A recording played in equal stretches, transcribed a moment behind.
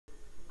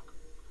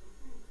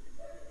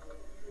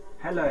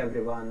Hello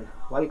everyone,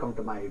 welcome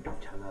to my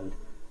YouTube channel.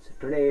 So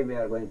today we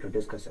are going to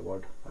discuss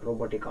about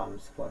robotic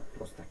arms for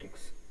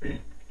prosthetics.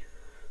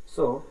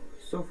 so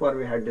far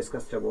we had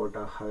discussed about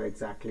how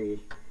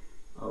exactly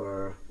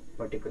our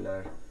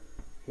particular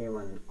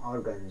human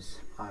organs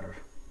are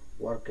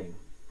working.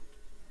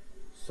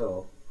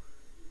 So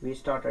we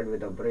started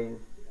with the brain.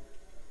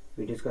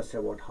 We discussed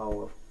about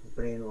how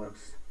brain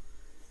works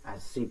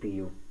as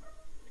CPU,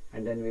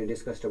 and then we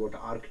discussed about the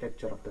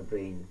architecture of the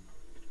brain,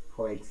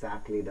 how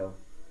exactly the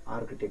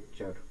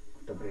architecture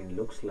of the brain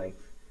looks like,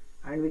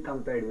 and we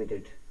compared with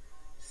it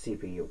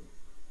CPU,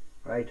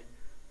 right?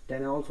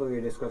 Then also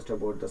we discussed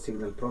about the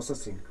signal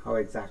processing, how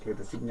exactly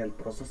the signal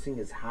processing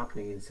is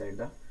happening inside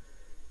the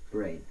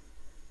brain.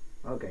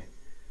 Okay,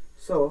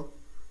 so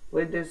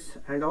with this,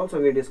 and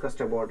also we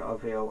discussed about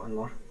one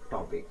more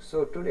topic.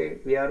 So today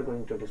we are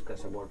going to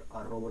discuss about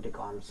our robotic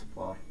arms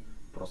for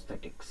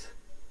prosthetics.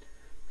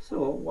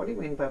 So what do you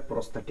mean by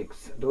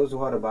prosthetics? Those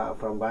who are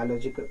from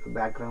biological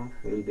background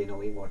will be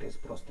knowing what is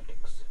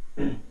prosthetics.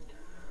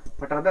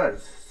 But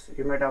others,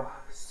 you might have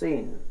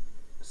seen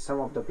some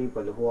of the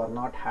people who are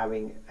not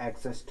having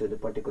access to the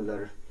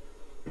particular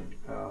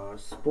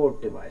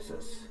sport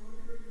devices.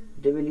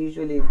 They will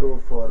usually go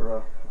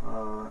for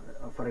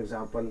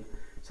example,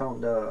 some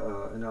of the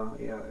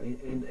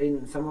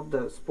in some of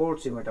the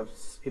sports you might have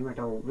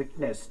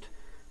witnessed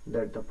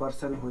that the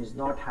person who is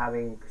not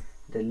having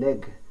the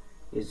leg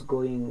is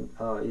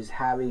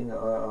having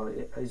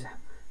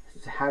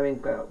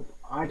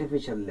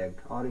artificial leg,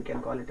 or you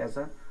can call it as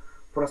a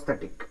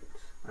prosthetic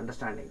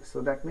understanding. So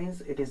that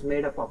means it is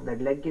made up of,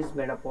 that leg is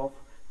made up of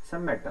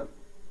some metal.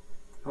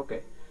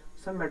 Okay,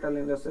 some metal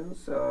in the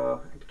sense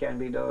it can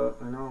be the,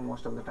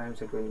 most of the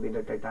times it will be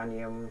the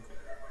titanium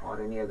or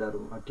any other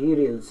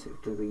materials.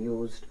 It will be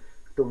used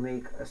to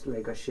make us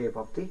like a shape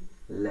of the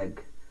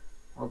leg.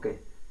 Okay,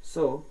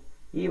 so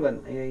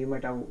even you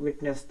might have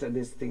witnessed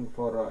this thing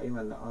for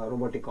even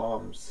robotic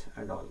arms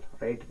and all,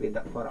 right?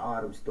 For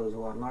arms, those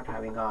who are not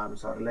having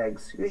arms or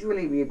legs,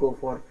 usually we go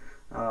for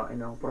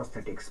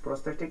prosthetics.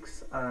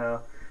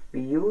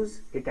 We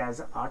use it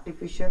as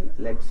artificial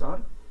legs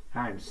or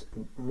hands,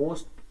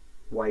 most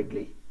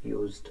widely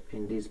used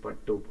in these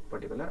two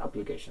particular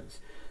applications.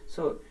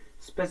 So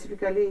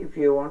specifically, if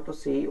you want to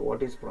see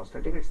what is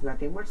prosthetic, it's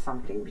nothing but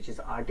something which is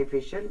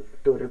artificial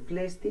to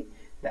replace the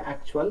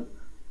actual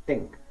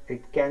thing.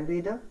 It can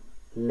be the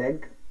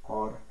leg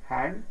or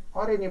hand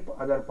or any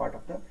other part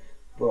of the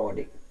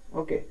body.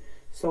 Okay,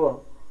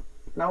 so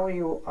now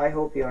I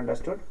hope you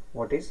understood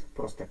what is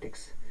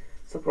prosthetics.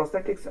 So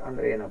prosthetics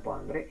ಅಂದ್ರೆ ಏನಪ್ಪ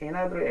ಅಂದರೆ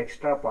ಏನಾದರೂ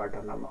extra part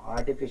ನಮ್ಮ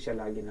artificial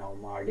ಆಗಿ ನಾವು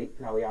ಮಾಡಿ,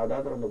 ನಾವು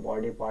ಯಾವುದಾದ್ರೂ ಒಂದು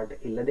ಬಾಡಿ ಪಾರ್ಟ್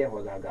ಇಲ್ಲದೆ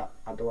ಹೋದಾಗ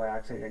ಅಥವಾ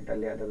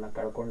ಆಕ್ಸಿಡೆಂಟಲ್ಲಿ ಅದನ್ನು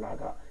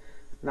ಕಳ್ಕೊಂಡಾಗ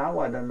ನಾವು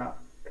ಅದನ್ನು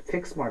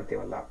ಫಿಕ್ಸ್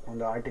ಮಾಡ್ತೀವಲ್ಲ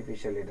ಒಂದು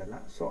ಆರ್ಟಿಫಿಷಿಯಲ್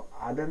ಇದನ್ನು, ಸೊ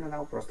ಅದನ್ನು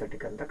ನಾವು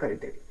prosthetic ಅಂತ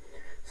ಕರಿತೀವಿ.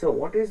 So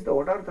what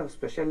are the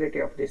speciality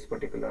of this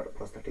particular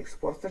prosthetics?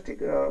 Prosthetic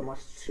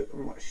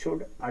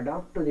should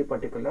adapt to the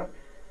particular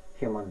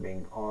human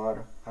being, or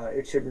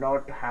it should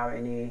not have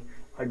any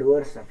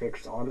adverse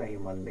effects on the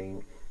human being.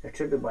 It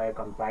should be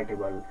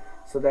biocompatible,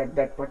 so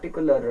that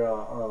particular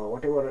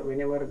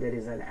whenever there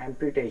is an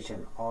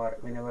amputation, or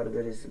whenever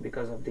there is,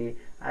 because of the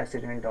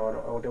accident or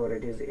whatever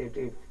it is,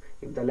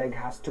 if the leg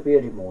has to be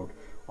removed,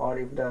 or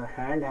if the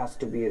hand has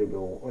to be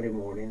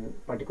removed in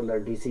particular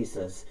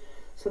diseases,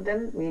 so then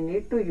we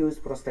need to use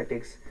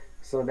prosthetics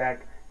so that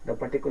the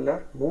particular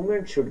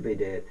movement should be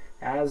there.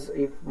 As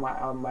if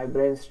my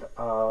brain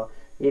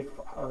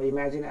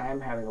imagine I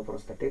am having a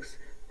prosthetics,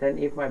 then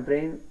if my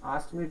brain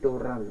asks me to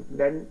run,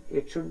 then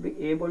it should be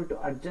able to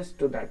adjust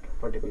to that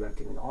particular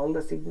thing. All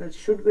the signals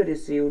should be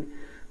received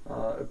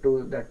to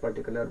that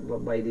particular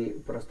by the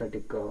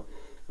prosthetic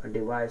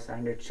device,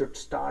 and it should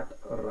start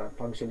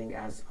functioning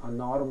as a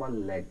normal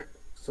leg.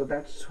 So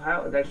that's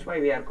why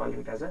we are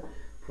calling it as a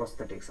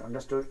prosthetics.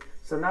 Understood?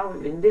 So now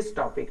in this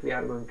topic we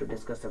are going to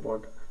discuss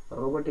about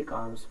robotic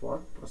arms for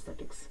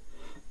prosthetics.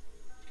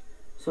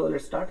 So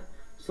let's start.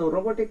 So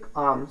robotic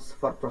arms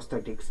for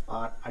prosthetics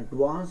are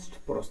advanced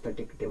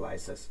prosthetic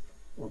devices.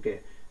 Okay,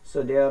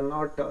 so they are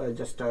not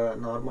just a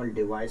normal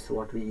device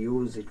what we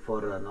use it for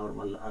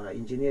normal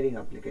engineering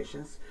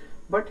applications,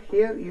 but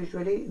here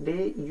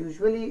they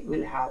usually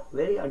will have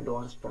very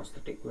advanced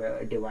prosthetic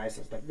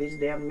devices. That means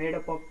they are made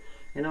up of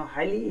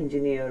highly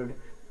engineered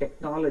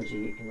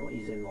technology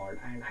is involved,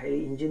 and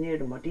highly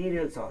engineered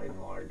materials are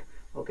involved.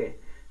 Okay,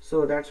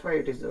 so that's why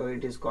it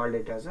is called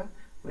it as a,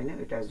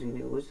 it has been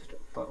used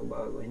for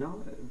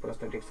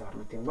prosthetics are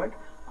nothing but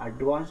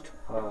advanced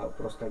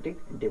prosthetic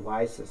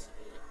devices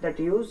that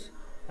use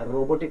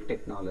robotic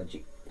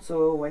technology.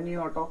 So when you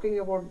are talking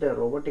about the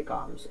robotic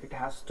arms, it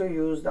has to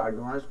use the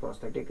advanced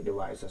prosthetic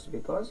devices,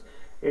 because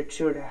it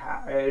should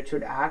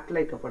act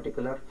like a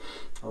particular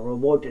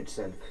robot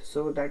itself.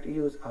 So that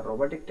use a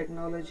robotic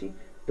technology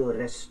to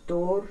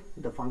restore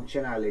the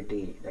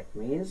functionality. That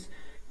means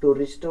to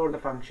restore the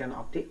function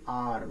of the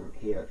arm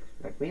here.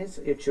 That means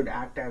it should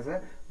act as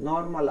a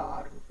normal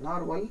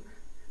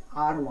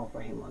arm of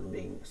a human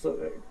being.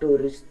 So to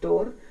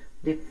restore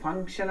the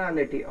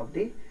functionality of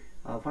the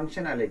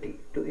functionality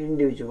to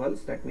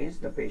individuals, that means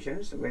the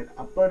patients with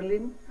upper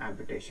limb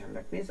amputation,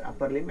 that means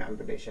upper limb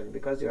amputation,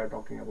 because you are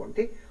talking about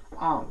the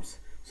arms.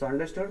 So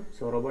understood?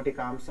 So robotic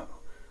arms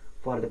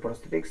for the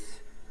prosthetics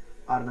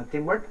are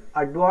nothing but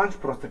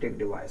advanced prosthetic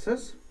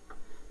devices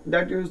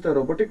that use the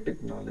robotic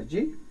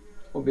technology.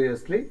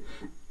 Obviously,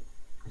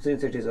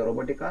 since it is a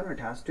robotic arm, it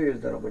has to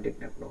use the robotic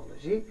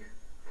technology.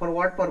 For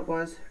what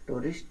purpose? To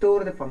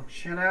restore the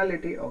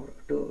functionality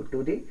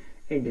to the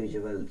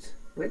individuals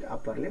with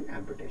upper limb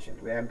amputation.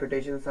 Where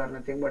amputations are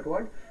nothing but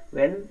what?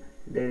 When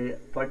the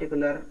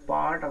particular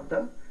part of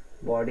the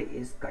body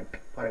is cut.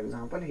 For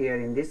example, here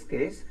in this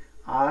case,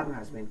 arm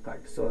has been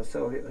cut.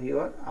 So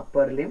your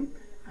upper limb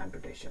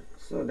amputation.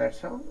 So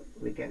that's how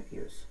we can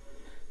use.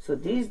 So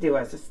these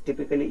devices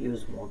typically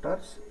use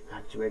motors,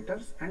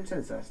 actuators and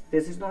sensors.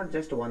 This is not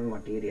just one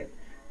material.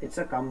 It's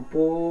a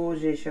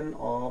composition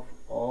of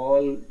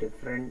all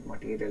different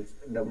materials.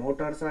 The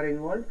motors are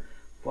involved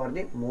for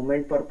the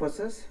movement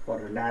purposes, for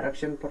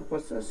direction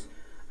purposes,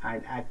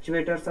 and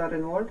actuators are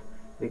involved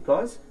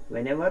because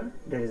whenever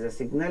there is a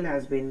signal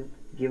has been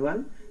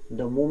given,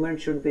 the movement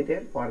should be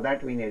there. For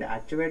that we need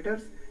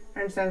actuators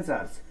and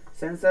sensors.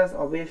 Sensors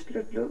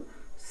obviously to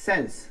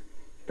sense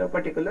the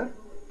particular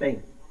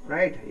thing,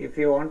 right? If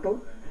you want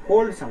to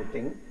hold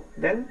something,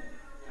 then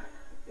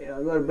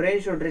your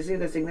brain should receive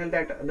the signal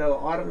that the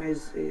arm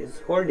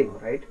is holding,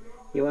 right?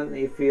 Even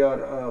if you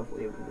are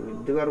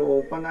with your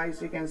open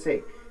eyes you can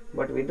say,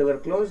 but with your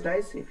closed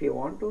eyes, if you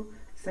want to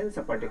sense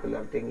a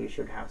particular thing, you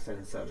should have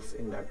sensors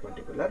in that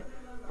particular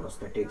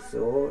prosthetics.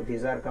 So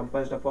these are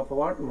composed of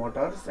what?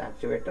 Motors,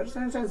 actuators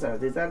and sensors.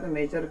 These are the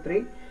major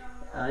three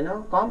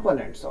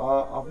components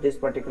of this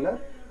particular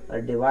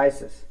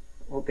devices.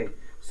 Okay,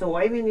 so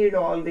why we need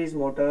all these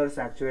motors,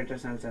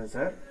 actuators and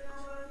sensors?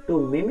 To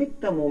mimic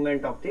the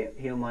movement of the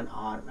human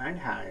arm and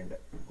hand.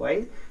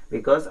 Why?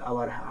 Because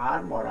our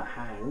arm or a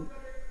hand,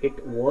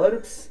 it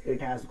works,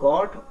 it has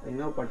got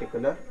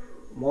particular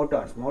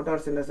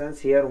motors in the sense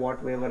here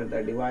whatever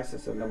the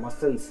devices and the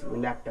muscles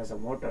will act as a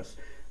motors,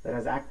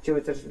 whereas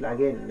actuators will,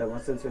 again the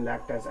muscles will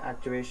act as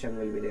actuation,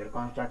 will be there,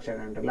 contraction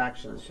and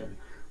relaxation.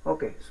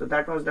 Okay, so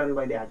that was done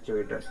by the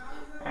actuators.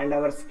 And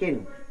our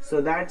skin, so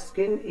that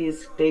skin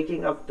is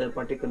taking up the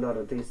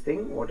particular this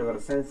thing, whatever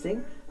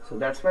sensing. So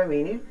that's why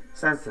we need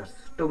sensors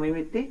to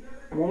mimic the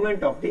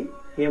movement of the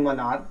human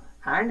arm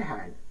and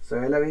hand, so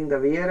allowing the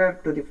wearer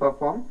to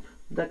perform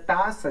the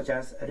tasks such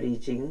as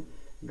reaching,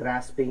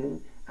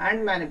 grasping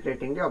and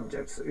manipulating the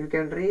objects. You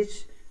can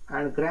reach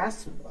and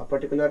grasp a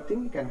particular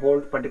thing, you can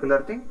hold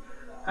particular thing,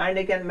 and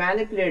you can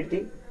manipulate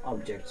the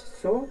objects.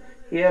 So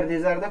here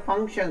these are the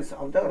functions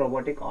of the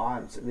robotic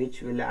arms,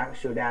 which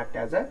should act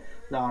as a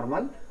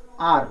normal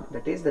arm,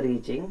 that is the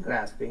reaching,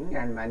 grasping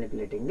and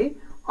manipulating the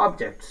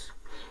objects.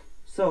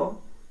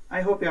 So I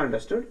hope you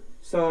understood.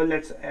 So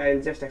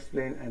I'll just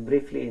explain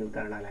briefly in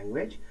Kannada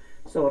language.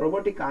 So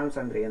robotic arms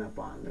andre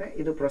ಏನಪ್ಪಾ ಅಂದ್ರೆ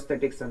ಇದು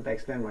prosthetics ಅಂತ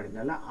explain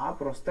ಮಾಡಿದ್ನಲ್ಲ, ಆ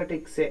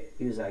prosthetics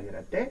use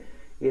ಆಗಿರುತ್ತೆ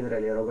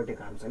ಇದರಲ್ಲಿ robotic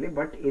arms ಅಲ್ಲಿ.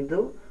 But ಇದು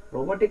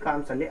robotic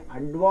arms ಅಲ್ಲಿ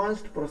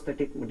ಅಡ್ವಾನ್ಸ್ಡ್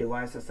prosthetic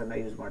devices ಅನ್ನ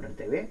ಯೂಸ್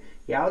ಮಾಡಿರ್ತೇವೆ.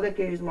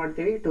 ಯಾವುದಕ್ಕೆ ಯೂಸ್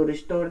ಮಾಡ್ತೀವಿ? To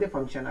restore the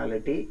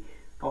functionality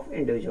of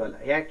individual.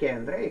 ಯಾಕೆ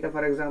ಅಂದ್ರೆ ಈಗ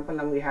ಫಾರ್ ಎಕ್ಸಾಂಪಲ್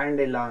ನಮಗೆ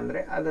ಹ್ಯಾಂಡ್ ಇಲ್ಲ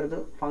ಅಂದ್ರೆ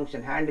ಅದರದ್ದು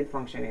ಫಂಕ್ಷನ್, ಹ್ಯಾಂಡ್ ಇದ್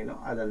ಫಂಕ್ಷನ್ ಏನು,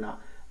 ಅದನ್ನ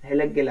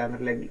ಲೆಗ್ ಇಲ್ಲ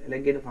ಅಂದ್ರೆ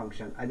ಲೆಗ್ಗಿನ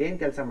ಫಂಕ್ಷನ್ ಅದೇನು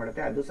ಕೆಲಸ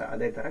ಮಾಡುತ್ತೆ ಅದು ಸಹ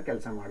ಅದೇ ತರ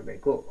ಕೆಲಸ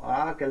ಮಾಡಬೇಕು. ಆ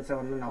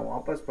ಕೆಲಸವನ್ನು ನಾವು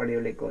ವಾಪಸ್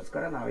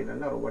ಪಡೆಯಲಿಕ್ಕೋಸ್ಕರ ನಾವು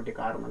ಇದನ್ನ ರೋಬೋಟಿಕ್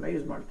ಆರ್ಮ್ ಅನ್ನ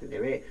ಯೂಸ್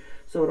ಮಾಡ್ತಿದ್ದೇವೆ.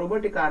 ಸೊ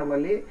ರೋಬೋಟಿಕ್ ಆರ್ಮ್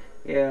ಅಲ್ಲಿ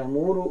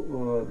 3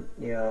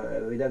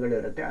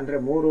 ವಿಧಗಳಿರುತ್ತೆ, ಅಂದ್ರೆ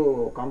 3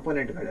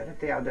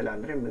 ಕಾಂಪೋನೆಂಟ್ಗಳಿರುತ್ತೆ. ಯಾವುದೆಲ್ಲ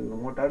ಅಂದ್ರೆ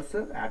ಮೋಟಾರ್ಸ್,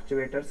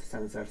 ಆಕ್ಚುವೇಟರ್ಸ್,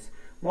 ಸೆನ್ಸರ್ಸ್.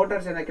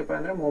 ಮೋಟಾರ್ಸ್ ಏನಕ್ಕೆಪ್ಪ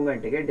ಅಂದ್ರೆ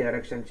ಮೂವ್ಮೆಂಟ್ಗೆ,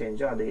 ಡೈರೆಕ್ಷನ್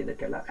ಚೇಂಜ್ ಅದು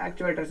ಇದಕ್ಕೆಲ್ಲ.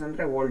 ಆಕ್ಚುವೇಟರ್ಸ್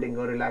ಅಂದ್ರೆ ಹೋಲ್ಡಿಂಗ್,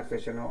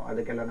 ರಿಲ್ಯಾಕ್ಸೇಷನ್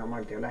ಅದಕ್ಕೆಲ್ಲ ನಾವು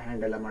ಮಾಡ್ತೀವಲ್ಲ,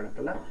 ಹ್ಯಾಂಡ್ ಎಲ್ಲ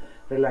ಮಾಡುತ್ತಲ್ಲ,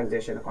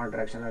 ರಿಲ್ಯಾಕ್ಸೇಷನ್,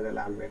 ಕಾಂಟ್ರಾಕ್ಷನ್ ಅದೆಲ್ಲ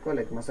ಆಗಬೇಕು,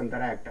 ಲೈಕ್ ಮಸಲ್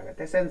ತರ ಆಕ್ಟ್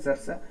ಆಗುತ್ತೆ.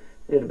 ಸೆನ್ಸರ್ಸ್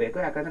ಇರಬೇಕು,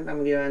 ಯಾಕಂದ್ರೆ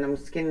ನಮಗೆ ನಮ್ಮ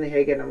ಸ್ಕಿನ್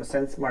ಹೇಗೆ ನಮ್ಮ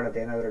ಸೆನ್ಸ್ ಮಾಡುತ್ತೆ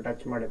ಏನಾದರೂ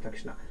ಟಚ್ ಮಾಡಿದ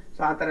ತಕ್ಷಣ, ಸೊ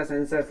ಆ ಥರ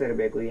ಸೆನ್ಸರ್ಸ್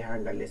ಇರಬೇಕು ಈ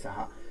ಹ್ಯಾಂಡಲ್ಲಿ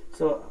ಸಹ.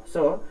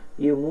 ಸೊ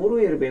ಈ 3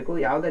 ಇರಬೇಕು.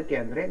 ಯಾವುದಕ್ಕೆ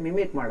ಅಂದರೆ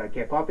ಮಿಮಿಕ್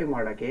ಮಾಡೋಕ್ಕೆ, ಕಾಪಿ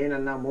ಮಾಡೋಕ್ಕೆ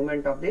ಏನನ್ನ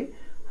moment of the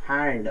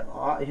hand,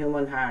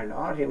 human hand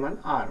R human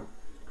arm.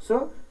 So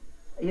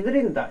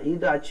ಇದರಿಂದ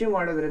ಇದು ಅಚೀವ್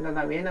ಮಾಡೋದ್ರಿಂದ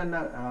ನಾವೇನನ್ನ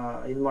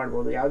ಇದು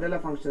ಮಾಡ್ಬೋದು, ಯಾವುದೆಲ್ಲ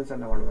ಫಂಕ್ಷನ್ಸ್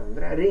ಅನ್ನ ಮಾಡ್ಬೋದು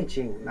ಅಂದರೆ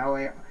ರೀಚಿಂಗ್. ನಾವು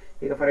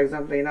ಈಗ ಫಾರ್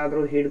ಎಕ್ಸಾಂಪಲ್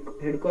ಏನಾದರೂ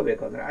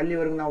ಹಿಡ್ಕೋಬೇಕು ಅಂದ್ರೆ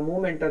ಅಲ್ಲಿವರೆಗೂ ನಾವು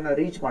ಮೂವ್ಮೆಂಟ್ ಅನ್ನ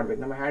ರೀಚ್ ಮಾಡ್ಬೇಕು,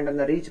 ನಮ್ಮ ಹ್ಯಾಂಡ್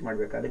ಅನ್ನ ರೀಚ್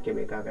ಮಾಡ್ಬೇಕು, ಅದಕ್ಕೆ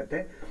ಬೇಕಾಗತ್ತೆ.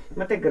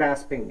 ಮತ್ತೆ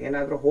ಗ್ರಾಸ್ಪಿಂಗ್,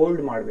 ಏನಾದರೂ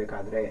ಹೋಲ್ಡ್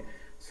ಮಾಡಬೇಕಾದ್ರೆ.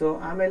 ಸೊ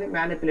ಆಮೇಲೆ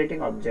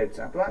ಮ್ಯಾನಿಪುಲೇಟಿಂಗ್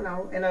ಆಬ್ಜೆಕ್ಟ್ಸ್, ಅಥವಾ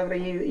ನಾವು ಏನಾದರೂ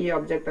ಈ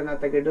ಆಬ್ಜೆಕ್ಟ್ ಅನ್ನ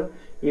ತೆಗೆದು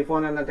ಈ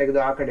ಫೋನ್ ಅನ್ನ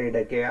ತೆಗೆದು ಆ ಕಡೆ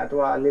ಇಡಕ್ಕೆ,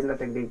 ಅಥವಾ ಅಲ್ಲಿಂದ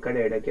ತೆಗೆದು ಈ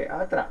ಕಡೆ ಇಡಕ್ಕೆ,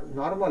 ಆ ಥರ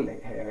ನಾರ್ಮಲ್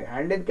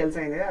ಹ್ಯಾಂಡಿನ ಕೆಲಸ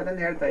ಏನಿದೆ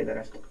ಅದನ್ನು ಹೇಳ್ತಾ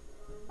ಇದ್ದಾರೆ ಅಷ್ಟೇ.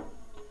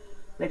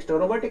 Next,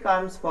 robotic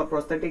arms for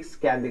prosthetics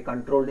can be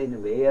controlled in a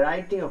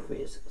variety of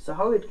ways. So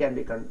how it can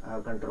be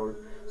controlled?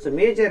 So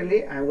majorly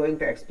I am going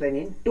to explain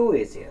in 2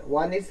 ways here.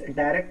 One is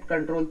direct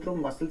control through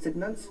muscle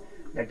signals,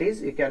 that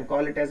is you can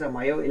call it as a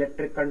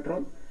myoelectric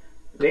control,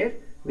 where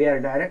we are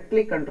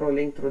directly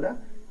controlling through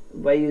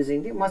by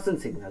using the muscle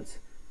signals.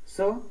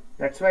 So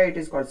that's why it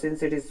is called,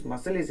 since it is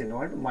muscle is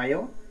involved,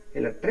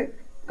 myoelectric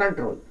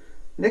control.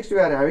 Next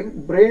we are having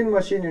brain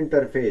machine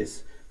interface.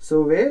 So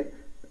where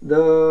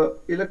the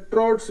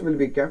electrodes will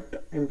be kept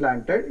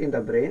implanted in the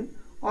brain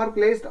or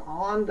placed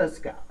on the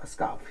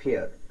scarf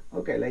here,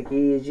 okay, like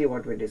EEG,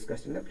 what we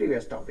discussed in the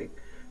previous topic,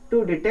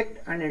 to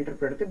detect and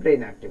interpret the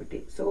brain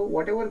activity. So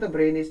whatever the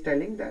brain is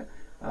telling, the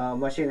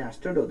machine has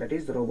to do, that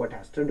is robot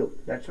has to do.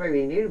 That's why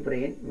we need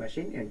brain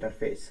machine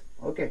interface.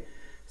 Okay,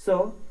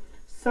 so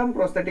some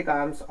prosthetic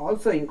arms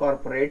also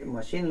incorporate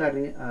machine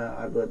learning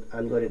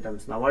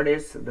algorithms.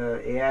 Nowadays the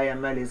AI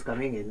ML is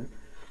coming in,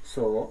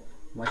 so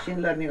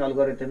machine learning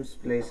algorithms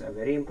plays a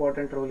very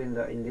important role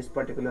in this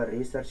particular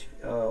research,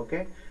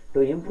 okay, to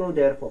improve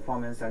their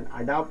performance and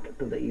adapt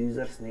to the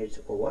user's needs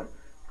over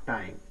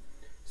time.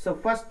 So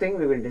first thing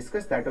we will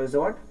discuss, that is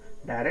what?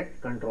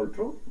 Direct control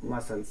through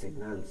muscle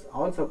signals,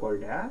 also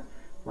called as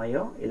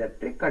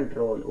myoelectric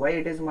control. Why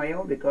it is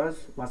myo?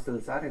 Because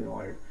muscles are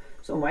involved.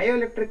 So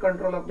myoelectric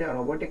control of the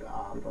robotic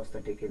arm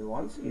prosthetic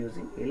involves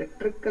using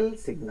electrical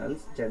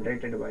signals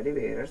generated by the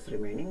wearer's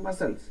remaining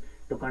muscles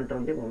to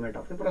control the movement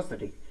of the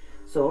prosthetic.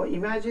 So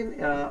imagine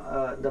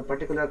the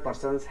particular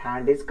person's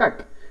hand is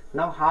cut.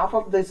 Now half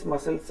of these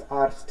muscles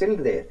are still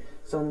there.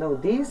 So now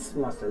these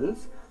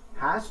muscles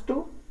has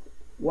to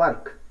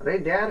work,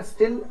 right? They are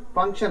still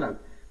functional.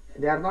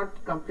 They are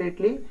not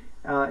completely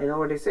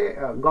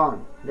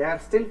gone. They are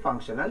still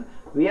functional.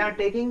 We are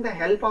taking the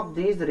help of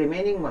these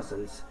remaining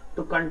muscles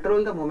to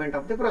control the movement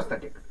of the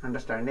prosthetic.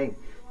 Understanding?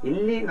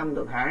 ಇಲ್ಲಿ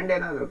ನಮ್ದು hand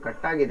ಏನಾದರೂ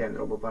cut ಆಗಿದೆ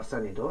ಅಂದ್ರೆ ಒಬ್ಬ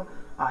person ಇದು,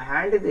 ಆ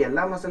hand ಇದು ಎಲ್ಲ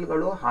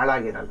ಮಸಲ್ಗಳು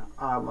ಹಾಳಾಗಿರಲ್ಲ,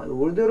 ಆ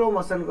ಉಳಿದಿರೋ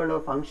ಮಸಲ್ಗಳು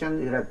ಫಂಕ್ಷನ್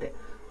ಇರುತ್ತೆ.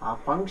 ಆ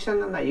ಫಂಕ್ಷನ್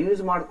ಅನ್ನ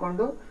ಯೂಸ್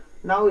ಮಾಡಿಕೊಂಡು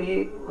ನಾವು ಈ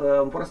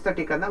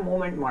ಪ್ರೊಸ್ಥೆಟಿಕ್ ಅನ್ನ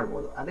ಮೂವ್ಮೆಂಟ್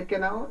ಮಾಡ್ಬೋದು. ಅದಕ್ಕೆ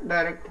ನಾವು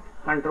direct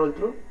control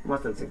through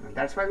muscle signal.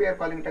 That's why we are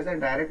calling it as a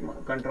direct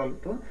control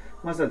through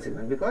muscle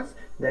signal, because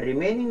the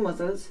remaining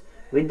muscles,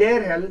 with their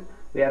help,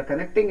 we are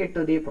connecting it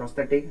to the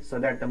prosthetic, so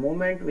that the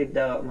movement with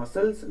the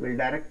muscles will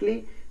directly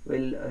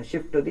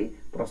shift to the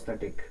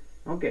prosthetic.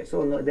 Okay, so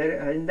there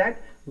in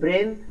that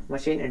brain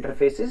machine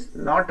interface is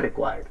not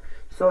required.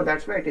 So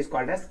that's why it is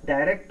called as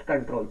direct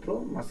control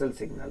through muscle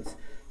signals.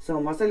 So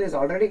muscle is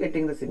already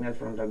getting the signal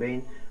from the brain,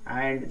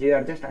 and you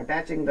are just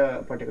attaching the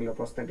particular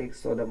prosthetic,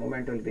 so the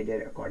movement will be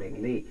there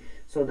accordingly.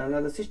 So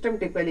the system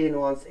typically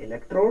involves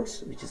electrodes,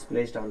 which is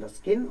placed on the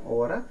skin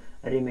over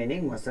a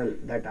remaining muscle,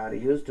 that are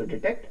used to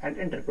detect and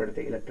interpret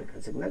the electrical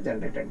signal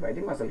generated by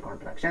the muscle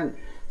contraction.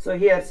 So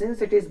here, since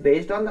it is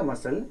based on the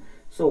muscle,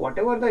 so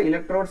whatever the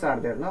electrodes are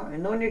there,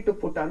 no need to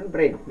put on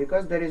brain,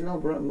 because there is no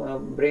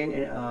brain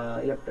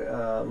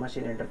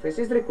machine interface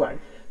is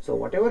required. So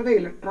whatever the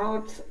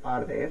electrodes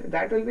are there,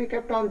 that will be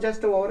kept on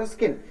just over a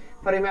skin.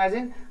 For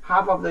imagine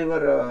half of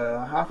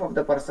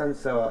the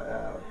person's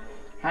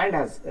hand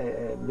has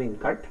been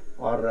cut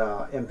or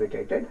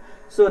amputated,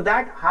 so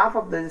that half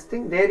of this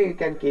thing there you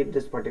can keep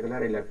this particular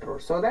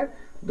electrode, so that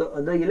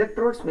the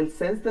electrodes will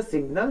sense the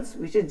signals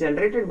which is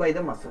generated by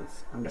the muscles.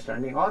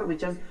 Understanding? Or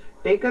which is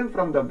taken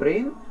from the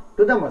brain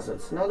to the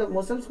muscles. Now the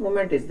muscles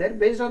movement is there.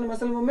 Based on the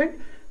muscle movement,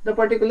 the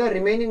particular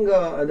remaining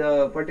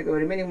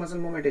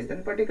muscle movement is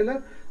then particular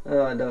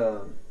the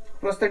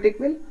prosthetic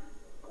will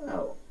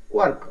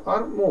work or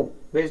move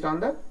based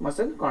on the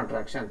muscle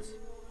contractions.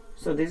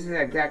 So this is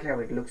exactly how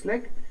it looks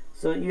like.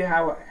 So you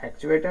have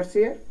actuators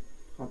here,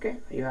 okay,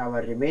 you have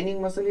a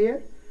remaining muscle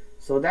here,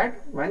 so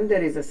that when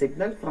there is a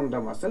signal from the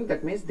muscle,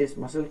 that means this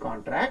muscle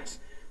contracts,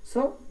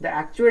 so the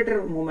actuator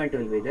movement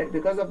will be there.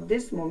 Because of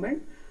this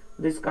movement,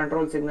 this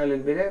control signal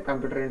will be there,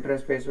 computer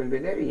interface will be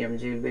there,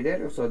 EMG will be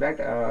there, so that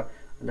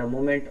the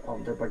movement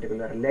of the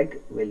particular leg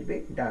will be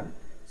done.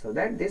 So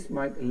that this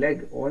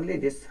leg, only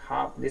this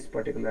half, this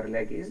particular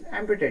leg is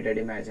amputated,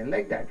 imagine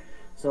like that.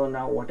 So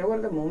now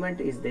whatever the movement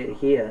is there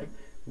here,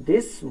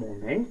 this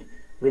movement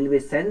will be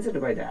sensed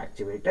by the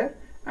actuator,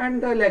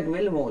 and the leg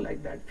will move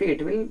like that.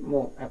 Feet will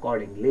move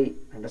accordingly.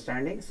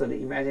 Understanding? So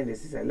imagine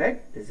this is a leg,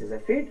 this is a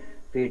feet.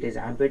 Feet is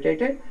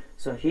amputated.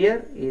 So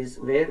here is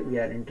where we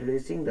are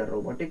introducing the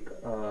robotic,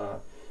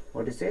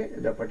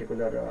 the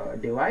particular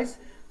device,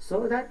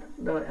 so that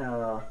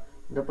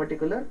the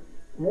particular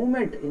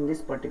movement in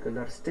this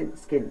particular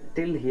skin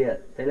till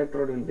here, the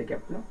electrode will be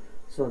kept, no?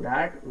 So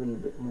that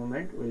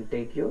movement will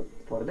take you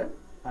for the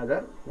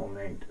other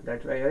movement.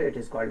 That's why it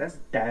is called as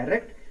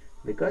direct,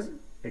 because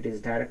it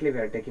is directly we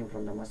are taking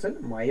from the muscle.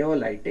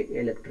 Myoelectric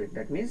electric,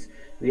 that means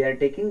we are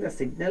taking the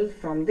signal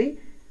from the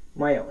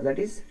myo, that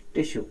is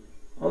tissue.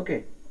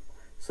 Okay,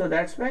 so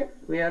that's why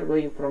we are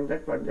going from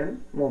that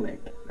then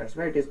movement. That's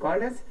why it is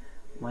called as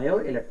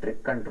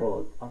myoelectric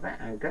control of an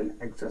ankle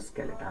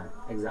exoskeleton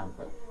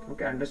example.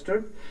 Okay,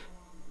 understood?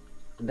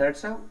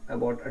 That's how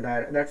about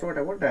that's what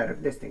about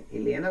direct this thing.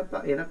 ಇಲ್ಲಿ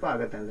ಏನಪ್ಪ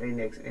ಆಗುತ್ತೆ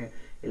ಅಂದ್ರೆ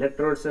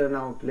electrodes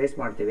ನಾವು place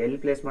ಮಾಡ್ತೀವಿ, ಎಲ್ಲಿ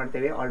place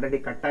ಮಾಡ್ತೀವಿ, already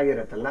cut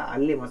ಆಗಿರುತ್ತಲ್ಲ,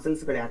 ಅಲ್ಲಿ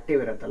ಮಸಲ್ಸ್ಗಳು active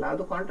ಇರುತ್ತಲ್ಲ,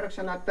 ಅದು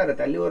ಕಾಂಟ್ರಾಕ್ಷನ್ ಆಗ್ತಾ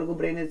ಇರುತ್ತೆ, ಅಲ್ಲಿವರೆಗೂ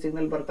ಬ್ರೈನ್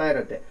ಸಿಗ್ನಲ್ ಬರ್ತಾ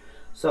ಇರುತ್ತೆ.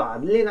 ಸೊ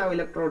ಅಲ್ಲಿ ನಾವು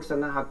ಎಲೆಕ್ಟ್ರೋಡ್ಸ್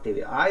ಅನ್ನ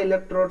ಹಾಕ್ತೀವಿ, ಆ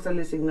ಎಲೆಕ್ಟ್ರೋಡ್ಸ್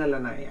ಅಲ್ಲಿ ಸಿಗ್ನಲ್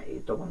ಅನ್ನ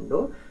ತಗೊಂಡು,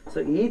 ಸೊ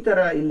ಈ ತರ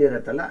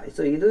ಇಲ್ಲಿರುತ್ತಲ್ಲ,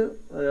 ಸೊ ಇದು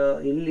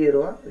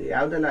ಇಲ್ಲಿರುವ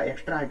ಯಾವ್ದೆಲ್ಲ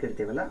ಎಕ್ಸ್ಟ್ರಾ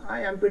ಹಾಕಿರ್ತೀವಲ್ಲ, ಆ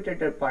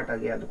ಆಂಪ್ಯುಟೇಟೆಡ್ ಪಾರ್ಟ್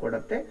ಆಗಿ ಅದು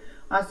ಕೊಡುತ್ತೆ,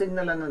 ಆ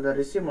ಸಿಗ್ನಲ್ ಅನ್ನ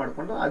ರಿಸೀವ್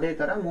ಮಾಡ್ಕೊಂಡು ಅದೇ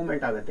ತರ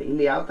ಮೂವ್ಮೆಂಟ್ ಆಗುತ್ತೆ.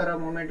 ಇಲ್ಲಿ ಯಾವ ತರ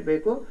ಮೂವ್ಮೆಂಟ್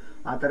ಬೇಕು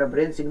ಆ ತರ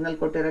ಬ್ರೈನ್ ಸಿಗ್ನಲ್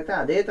ಕೊಟ್ಟಿರುತ್ತೆ,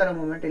 ಅದೇ ತರ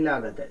ಮೂವ್ಮೆಂಟ್ ಇಲ್ಲಿ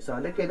ಆಗುತ್ತೆ. ಸೊ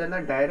ಅದಕ್ಕೆ ಇದನ್ನ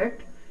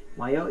ಡೈರೆಕ್ಟ್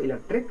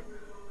ಮಯೋಎಲೆಕ್ಟ್ರಿಕ್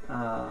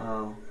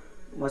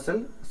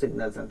ಮಸಲ್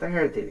ಸಿಗ್ನಲ್ಸ್ ಅಂತ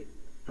ಹೇಳ್ತೀವಿ.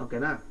 Okay,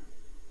 na?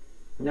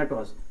 That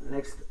was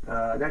next.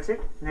 That's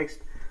it. Next,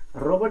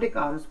 robotic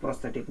arms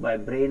prosthetic by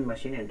brain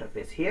machine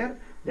interface. Here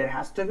there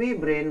has to be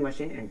brain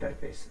machine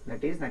interface.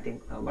 That is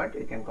nothing but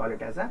you can call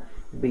it as a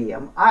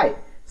BMI.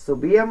 So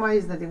BMI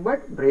is nothing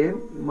but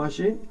brain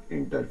machine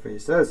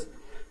interfaces.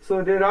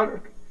 So there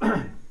are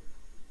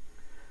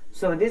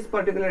so these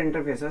particular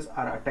interfaces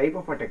are a type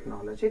of a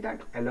technology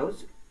that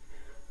allows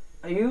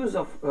a use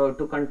of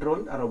to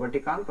control a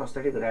robotic arm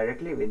prosthetic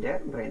directly with their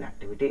brain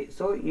activity.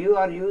 So you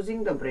are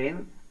using the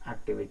brain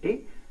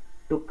activity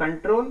to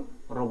control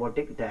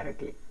robotic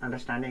directly.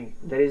 Understanding?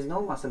 There is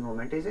no muscle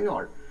movement is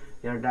involved.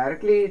 You are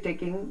directly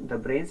taking the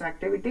brain's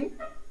activity,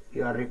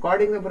 you are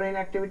recording the brain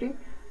activity,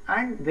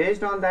 and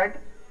based on that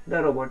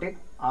the robotic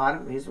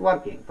arm is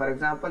working. For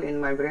example,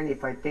 in my brain,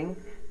 if I think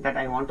that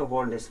I want to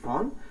hold this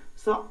phone,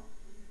 so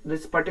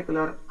this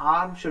particular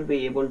arm should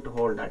be able to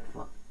hold that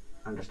phone.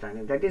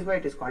 Understanding? That is why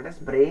it is called as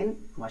brain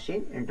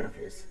machine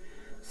interface.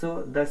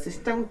 So the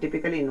system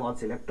typically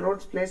involves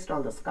electrodes placed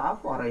on the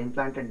scalp or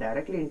implanted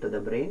directly into the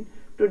brain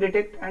to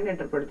detect and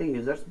interpret the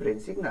user's brain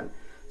signal.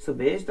 So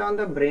based on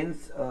the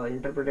brain's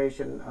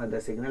interpretation, the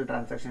signal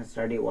transaction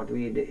study what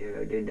we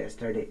did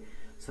yesterday.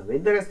 So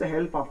with the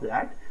help of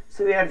that,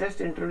 so we are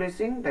just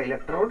introducing the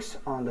electrodes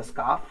on the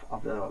scalp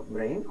of the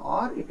brain,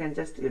 or you can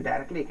just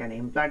directly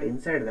implant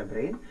inside the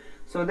brain,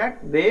 so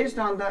that based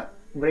on the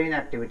brain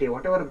activity,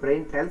 whatever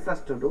brain tells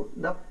us to do,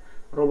 the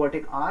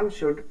robotic arm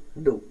should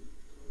do.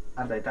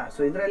 ಅರ್ಥ ಆಯ್ತಾ?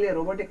 So ಇದರಲ್ಲಿ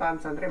robotic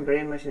arms ಅಂದರೆ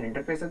brain machine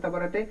interface ಅಂತ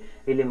ಬರುತ್ತೆ.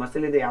 ಇಲ್ಲಿ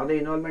muscle ಇದೆ, ಯಾವುದೇ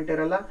involvement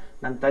ಇರಲ್ಲ.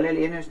 ನಮ್ಮ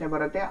ತಲೆಯಲ್ಲಿ ಏನು ಯೋಚನೆ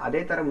ಬರುತ್ತೆ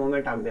ಅದೇ ಥರ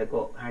ಮೂವ್ಮೆಂಟ್ ಆಗಬೇಕು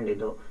ಹ್ಯಾಂಡ್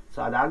ಇದು.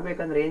 ಸೊ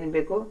ಅದಾಗಬೇಕಂದ್ರೆ ಏನು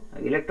ಬೇಕು?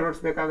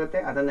 ಇಲೆಕ್ಟ್ರೋಡ್ಸ್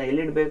ಬೇಕಾಗುತ್ತೆ. ಅದನ್ನು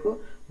ಎಲ್ಲಿಡಬೇಕು?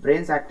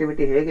 ಬ್ರೈನ್ಸ್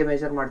ಆಕ್ಟಿವಿಟಿ ಹೇಗೆ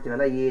ಮೆಜರ್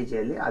ಮಾಡ್ತೀವಲ್ಲ ಈ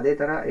ಏಜಲ್ಲಿ ಅದೇ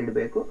ಥರ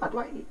ಇಡಬೇಕು,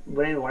 ಅಥವಾ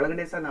ಬ್ರೈನ್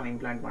ಒಳಗಡೆ ಸಹ ನಾವು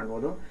ಇಂಪ್ಲಾಂಟ್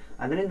ಮಾಡ್ಬೋದು.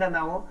 ಅದರಿಂದ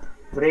ನಾವು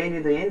ಬ್ರೈನ್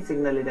ಇದು ಏನು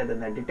ಸಿಗ್ನಲ್ ಇದೆ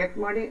ಅದನ್ನು ಡಿಟೆಕ್ಟ್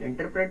ಮಾಡಿ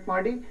ಇಂಟರ್ಪ್ರೆಟ್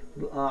ಮಾಡಿ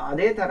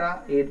ಅದೇ ಥರ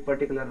ಈ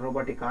ಪರ್ಟಿಕ್ಯುಲರ್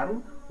ರೋಬೋಟಿಕ್ ಆರ್ಮ್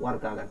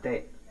ವರ್ಕ್ ಆಗುತ್ತೆ.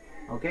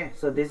 Okay,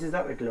 so this is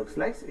how it looks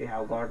like. We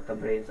have got the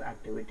brain's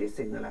activity,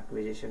 signal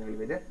acquisition will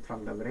be there from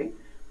the brain,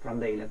 from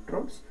the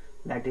electrodes,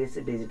 that is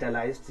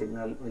digitalized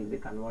signal will be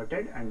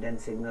converted, and then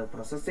signal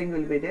processing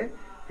will be there,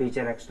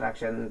 feature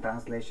extraction,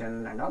 translation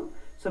and all.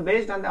 So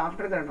based on the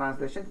after the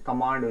translation,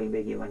 command will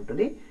be given to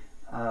the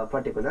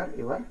particular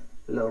your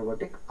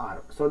robotic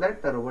arm, so that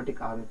the robotic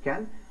arm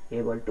can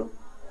able to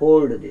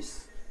hold this.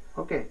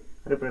 Okay,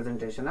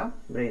 representation of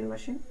brain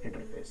machine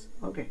interface.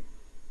 Okay.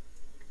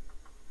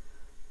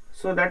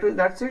 So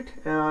that's it.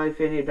 If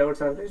any doubts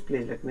are there,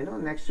 please let me know.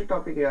 Next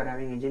topic, we are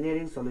having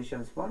engineering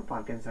solutions for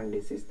Parkinson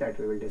disease, that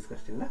we will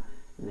discuss in the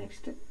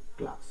next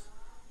class.